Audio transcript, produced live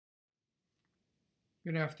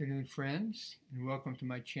Good afternoon, friends, and welcome to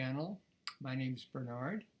my channel. My name is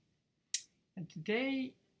Bernard, and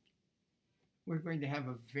today we're going to have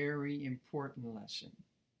a very important lesson.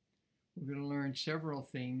 We're going to learn several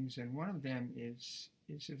things, and one of them is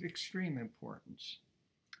of extreme importance.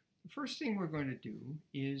 The first thing we're going to do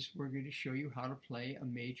is we're going to show you how to play a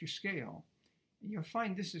major scale. And you'll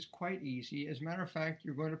find this is quite easy. As a matter of fact,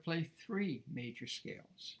 you're going to play 3 major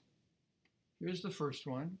scales. Here's the first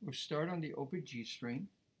one. We'll start on the open G string.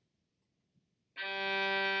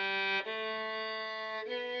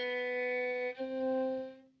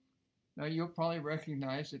 Now you'll probably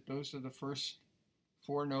recognize that those are the first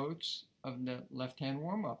 4 notes of the left-hand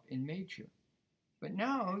warm-up in major. But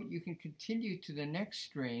now you can continue to the next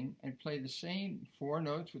string and play the same 4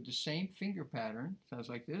 notes with the same finger pattern. Sounds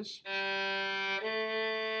like this.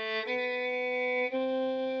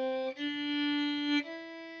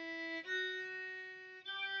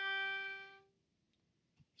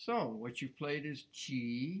 So what you've played is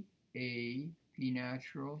G, A, B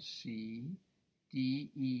natural, C, D,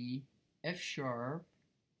 E, F sharp,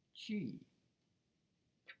 G.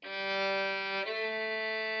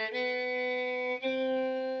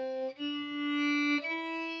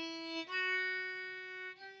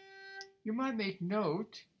 You might make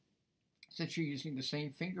note, since you're using the same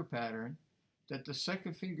finger pattern, that the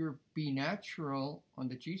second finger B natural on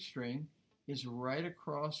the G string is right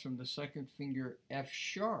across from the second finger F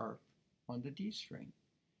sharp on the D string.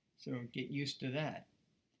 So get used to that.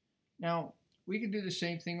 Now, we can do the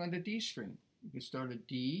same thing on the D string. We can start a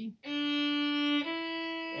D,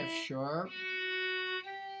 F sharp,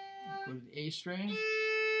 go to the A string,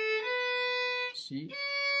 C,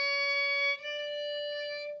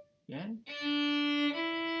 again,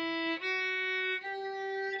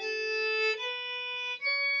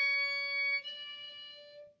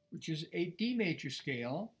 which is a D major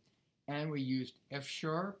scale, and we used F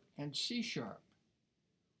sharp and C sharp.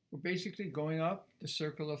 We're basically going up the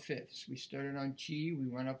circle of fifths. We started on G, we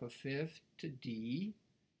went up a fifth to D,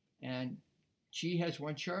 and G has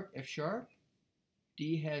 1 sharp, F sharp,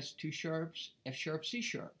 D has 2 sharps, F sharp, C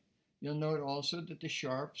sharp. You'll note also that the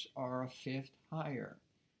sharps are a fifth higher.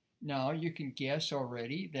 Now you can guess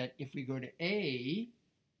already that if we go to A,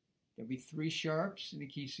 there'll be 3 sharps in the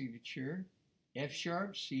key signature, F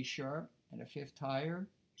sharp, C sharp, and a fifth higher,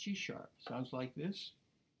 G sharp. Sounds like this.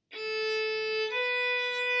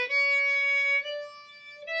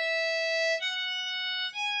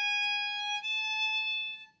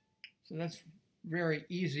 So that's a very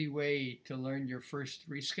easy way to learn your first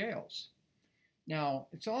 3 scales. Now,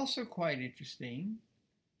 it's also quite interesting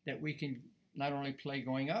that we can not only play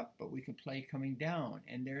going up, but we can play coming down.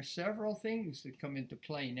 And there are several things that come into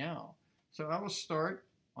play now. So I will start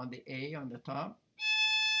on the A on the top.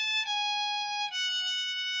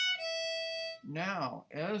 Now,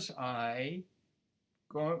 as I'm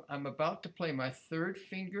about to play my 3rd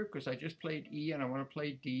finger, because I just played E and I want to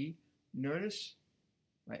play D. Notice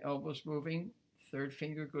my elbow's moving. 3rd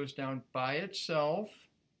finger goes down by itself.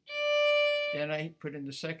 Then I put in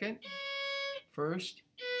the 2nd, 1st,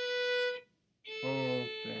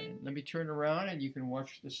 open. Let me turn around and you can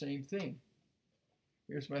watch the same thing.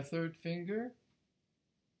 Here's my 3rd finger.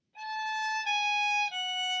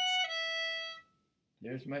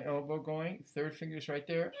 There's my elbow going. 3rd finger's right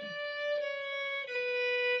there.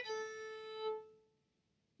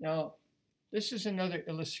 Now, this is another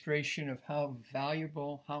illustration of how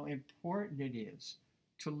valuable, how important it is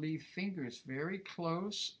to leave fingers very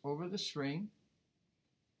close over the string,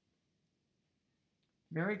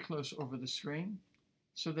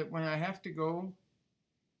 so that when I have to go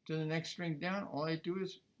to the next string down, all I do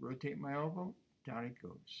is rotate my elbow, down it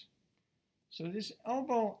goes. So this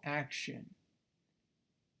elbow action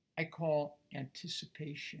I call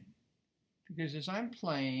anticipation, because as I'm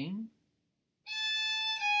playing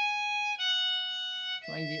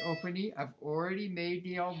the open E, I've already made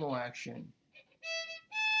the elbow action.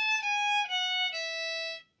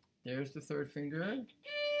 There's the 3rd finger.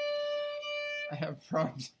 I have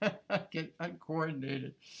problems. I get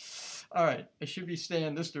uncoordinated. All right, I should be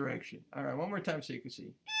staying this direction. All right, one more time so you can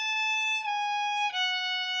see.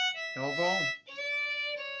 Elbow.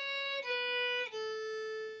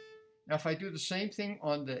 Now if I do the same thing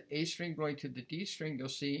on the A string going to the D string, you'll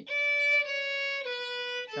see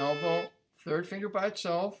elbow, 3rd finger by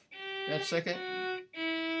itself, that 2nd,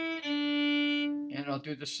 and I'll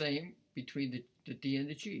do the same between the D and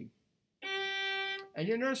the G. And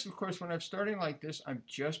you'll notice, of course, when I'm starting like this, I'm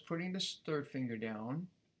just putting this 3rd finger down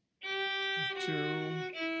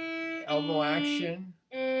to elbow action.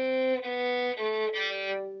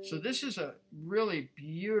 So this is a really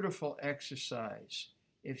beautiful exercise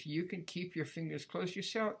if you can keep your fingers close, you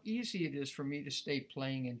see how easy it is for me to stay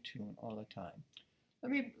playing in tune all the time.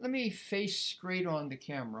 Let me face straight on the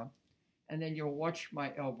camera, and then you'll watch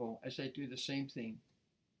my elbow as I do the same thing.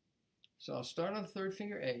 So I'll start on the third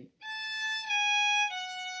finger, A,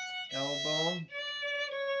 elbow,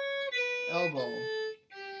 elbow,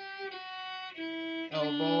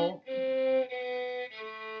 elbow.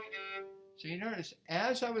 So you notice,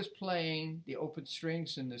 as I was playing the open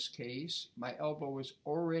strings in this case, my elbow was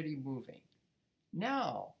already moving.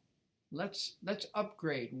 Now, let's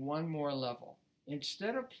upgrade one more level.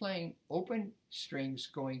 Instead of playing open strings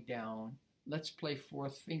going down, let's play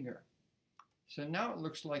fourth finger. So now it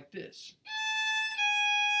looks like this.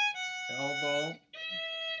 Elbow,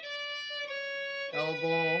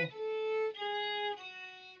 elbow,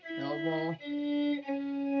 elbow.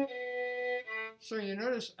 So you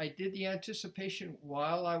notice I did the anticipation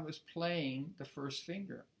while I was playing the first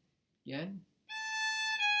finger.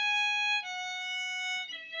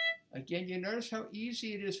 Again, you notice how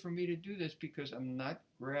easy it is for me to do this because I'm not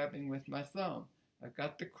grabbing with my thumb. I've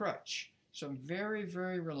got the crutch. So I'm very,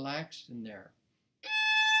 very relaxed in there.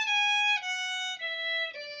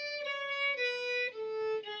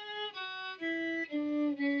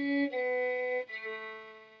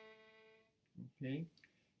 Okay.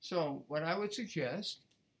 So what I would suggest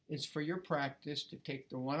is for your practice to take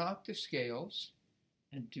the 1-octave scales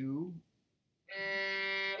and do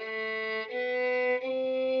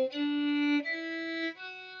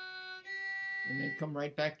and then come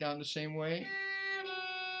right back down the same way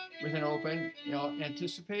with an open. You'll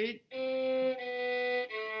anticipate.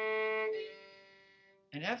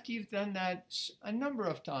 And after you've done that a number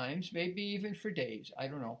of times, maybe even for days, I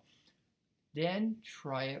don't know, then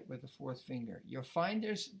try it with the fourth finger. You'll find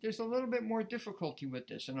there's a little bit more difficulty with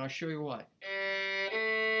this, and I'll show you what.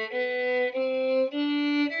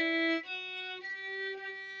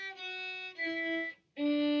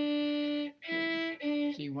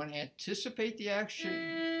 So you want to anticipate the action,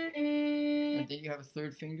 and then you have a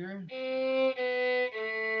third finger.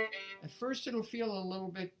 At first it'll feel a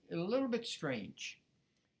little bit strange.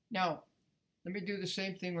 Now, let me do the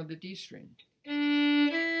same thing with the D string.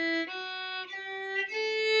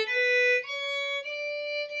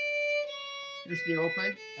 Here's the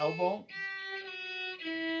open, elbow.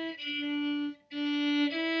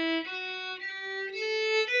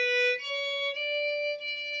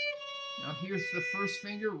 Now here's the first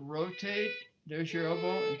finger, rotate. There's your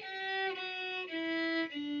elbow.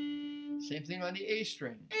 Same thing on the A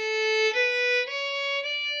string.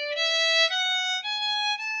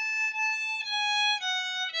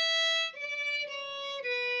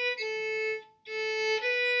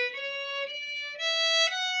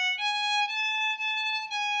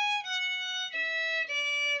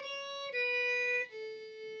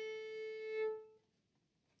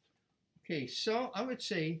 Okay, so I would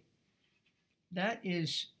say that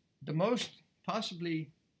is possibly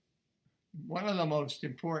one of the most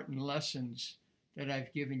important lessons that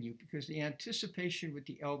I've given you, because the anticipation with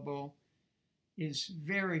the elbow is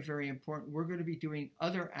very, very important. We're going to be doing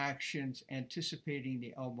other actions anticipating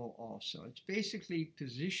the elbow also. It's basically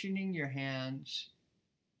positioning your hands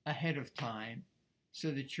ahead of time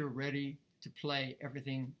so that you're ready to play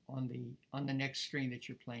everything on the next string that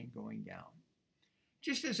you're playing going down.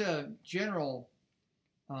 Just as a general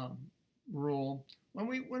rule, when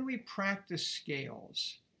we practice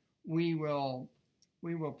scales, we will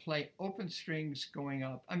play open strings going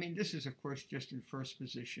up. I mean, this is of course just in first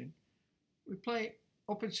position. We play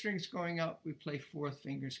open strings going up. We play fourth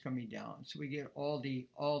fingers coming down, so we get all the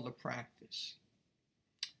practice.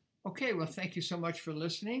 Okay, well, thank you so much for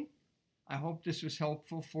listening. I hope this was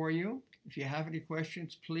helpful for you. If you have any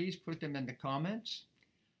questions, please put them in the comments.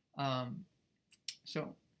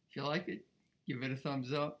 So if you like it, give it a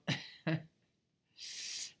thumbs up.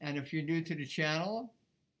 And if you're new to the channel,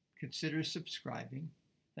 consider subscribing.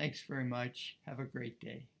 Thanks very much. Have a great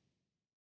day.